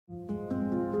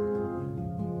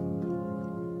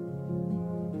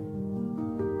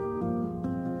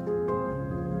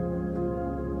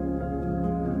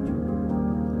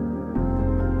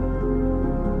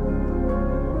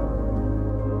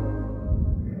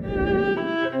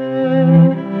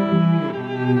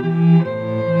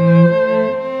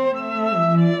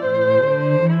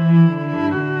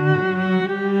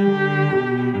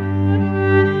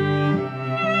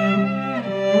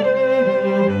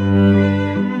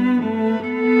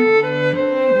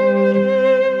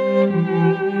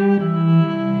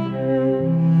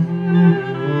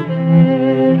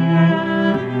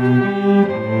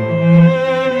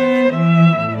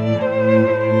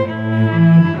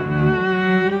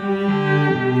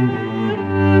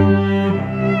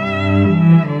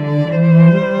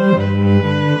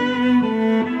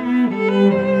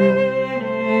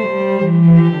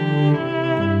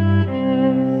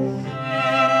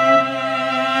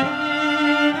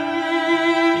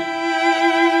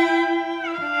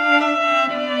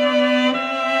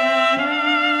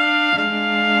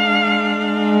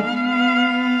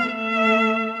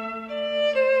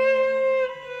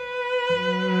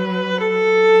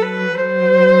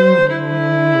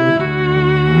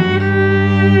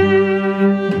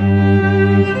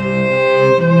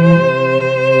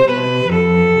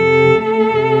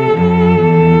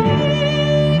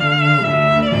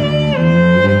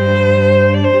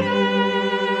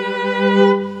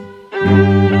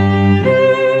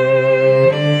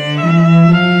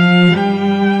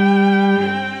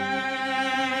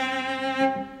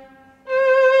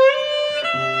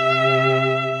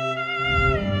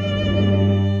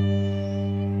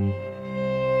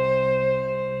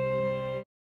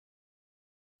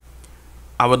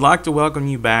I would like to welcome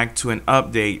you back to an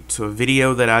update to a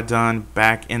video that I done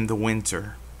back in the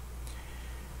winter.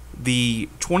 The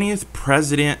 20th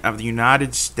President of the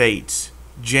United States,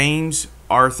 James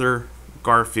Arthur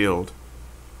Garfield.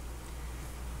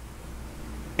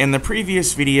 In the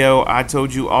previous video, I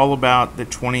told you all about the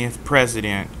 20th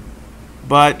President,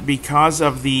 but because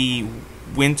of the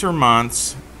winter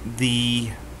months,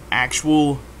 the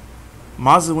actual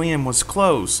mausoleum was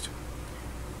closed.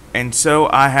 And so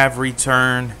I have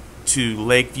returned to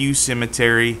Lakeview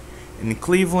Cemetery in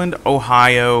Cleveland,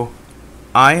 Ohio.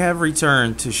 I have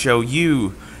returned to show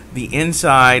you the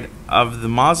inside of the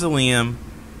mausoleum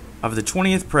of the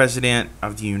 20th President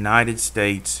of the United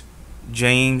States,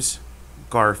 James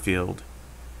Garfield.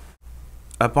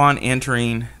 Upon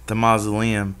entering the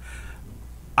mausoleum,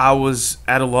 I was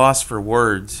at a loss for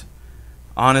words.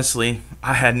 Honestly,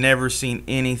 I had never seen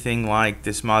anything like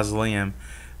this mausoleum.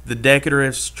 The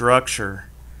decorative structure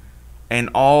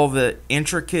and all the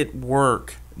intricate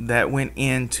work that went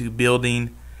into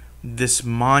building this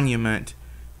monument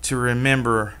to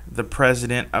remember the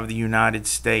President of the United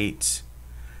States.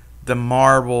 The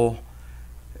marble,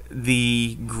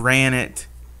 the granite,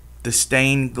 the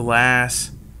stained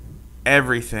glass,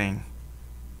 everything.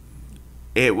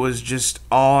 It was just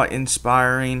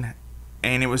awe-inspiring,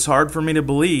 and it was hard for me to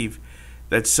believe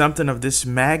that something of this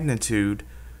magnitude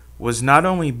was not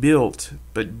only built,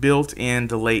 but built in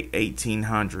the late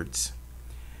 1800s.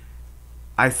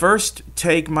 I first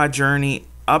take my journey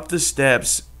up the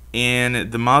steps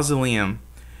in the mausoleum.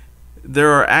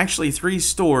 There are actually 3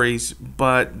 stories,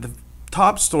 but the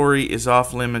top story is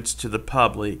off limits to the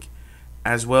public,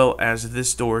 as well as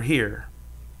this door here.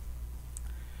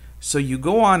 So you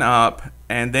go on up,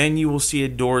 and then you will see a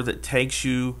door that takes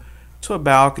you to a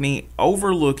balcony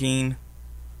overlooking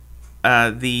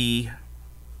the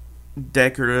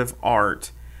decorative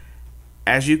art.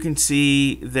 As you can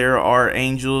see, there are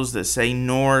angels that say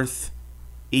north,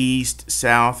 east,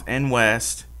 south, and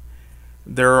west.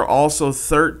 There are also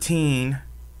 13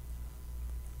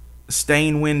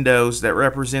 stained windows that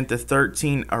represent the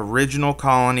 13 original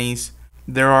colonies.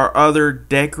 There are other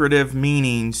decorative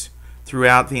meanings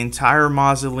throughout the entire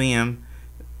mausoleum.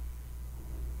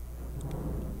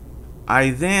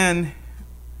 I then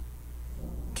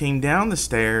came down the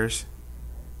stairs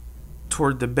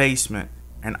toward the basement,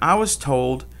 and I was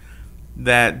told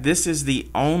that this is the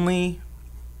only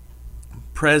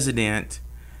president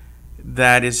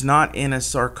that is not in a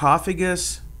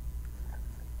sarcophagus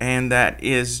and that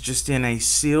is just in a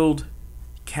sealed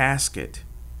casket,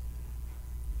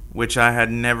 which I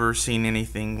had never seen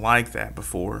anything like that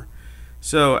before.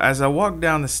 So as I walk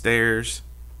down the stairs,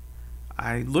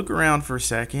 I look around for a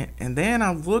second, and then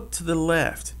I look to the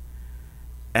left,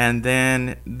 and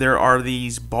then there are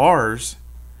these bars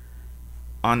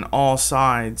on all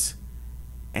sides,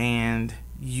 and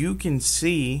you can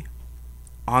see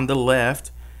on the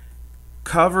left,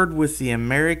 covered with the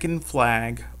American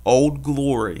flag, Old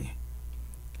Glory,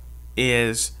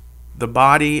 is the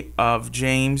body of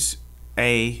James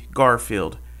A.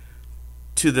 Garfield.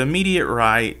 To the immediate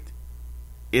right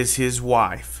is his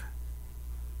wife.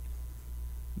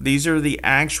 These are the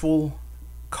actual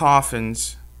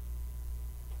coffins.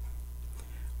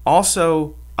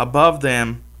 Also above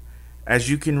them,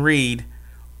 as you can read,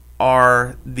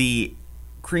 are the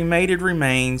cremated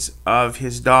remains of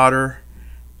his daughter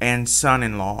and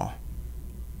son-in-law.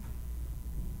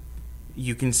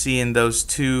 You can see in those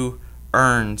 2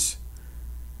 urns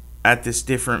at this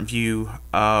different view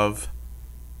of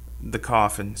the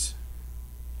coffins.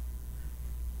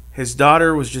 His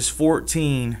daughter was just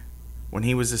 14 when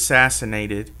he was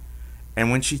assassinated,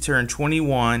 and when she turned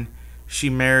 21, she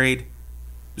married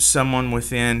someone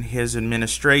within his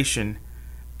administration,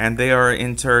 and they are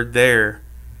interred there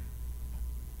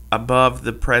above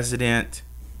the President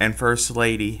and First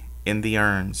Lady in the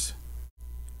urns.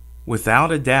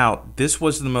 Without a doubt, this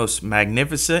was the most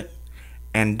magnificent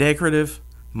and decorative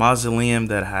mausoleum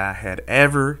that I had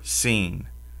ever seen.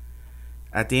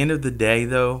 At the end of the day,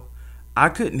 though, I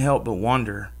couldn't help but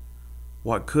wonder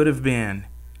what could have been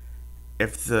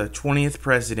if the 20th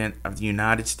President of the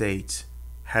United States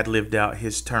had lived out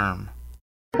his term.